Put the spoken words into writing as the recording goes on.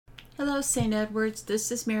Hello, St. Edwards.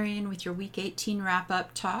 This is Marion with your Week 18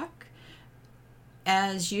 wrap-up talk.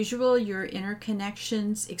 As usual, your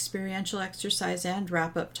interconnections, experiential exercise, and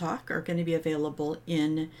wrap-up talk are going to be available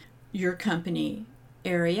in your company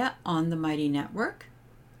area on the Mighty Network,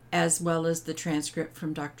 as well as the transcript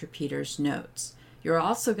from Dr. Peter's notes. You're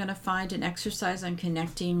also going to find an exercise on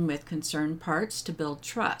connecting with concerned parts to build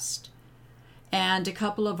trust, and a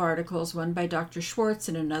couple of articles, one by Dr. Schwartz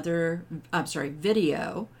and another,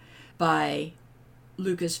 video by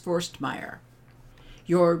Lucas Forstmeyer.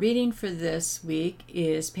 Your reading for this week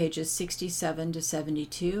is pages 67 to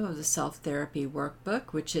 72 of the Self-Therapy Workbook,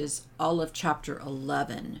 which is all of Chapter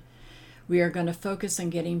 11. We are going to focus on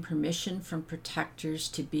getting permission from protectors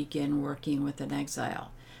to begin working with an exile,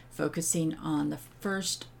 focusing on the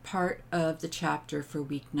first part of the chapter for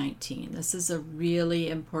week 19. This is a really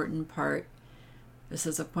important part. This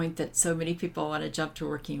is a point that so many people want to jump to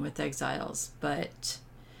working with exiles, but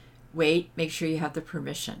wait, make sure you have the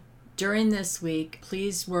permission. During this week,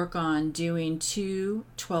 please work on doing 2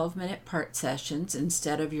 12-minute part sessions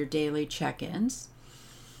instead of your daily check-ins.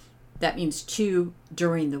 That means 2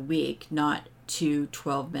 during the week, not 2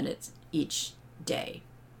 12 minutes each day.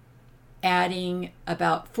 Adding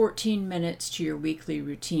about 14 minutes to your weekly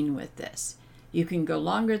routine with this. You can go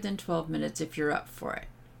longer than 12 minutes if you're up for it.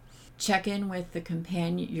 Check in with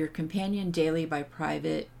your companion daily by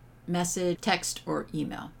private message, text, or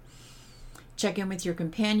email. Check in with your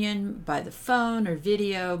companion by the phone or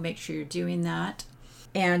video. Make sure you're doing that.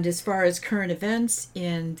 And as far as current events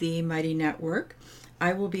in the Mighty Network,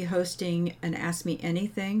 I will be hosting an Ask Me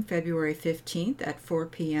Anything February 15th at 4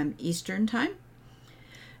 p.m. Eastern Time.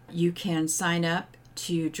 You can sign up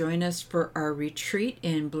to join us for our retreat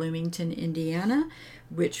in Bloomington, Indiana,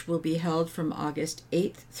 which will be held from August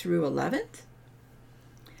 8th through 11th.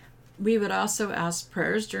 We would also ask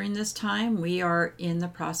prayers during this time. We are in the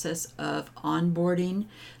process of onboarding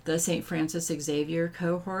the St. Francis Xavier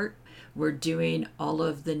cohort. We're doing all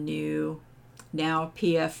of the new now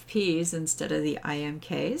PFPs instead of the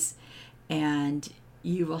IMKs, and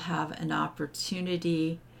you will have an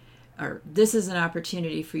opportunity, or this is an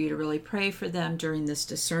opportunity for you to really pray for them during this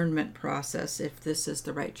discernment process, if this is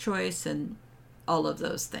the right choice and all of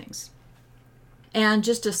those things. And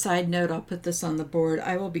just a side note, I'll put this on the board.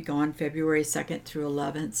 I will be gone February 2nd through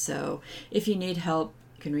 11th, so if you need help,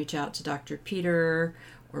 you can reach out to Dr. Peter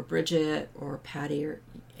or Bridget or Patty,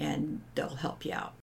 and they'll help you out.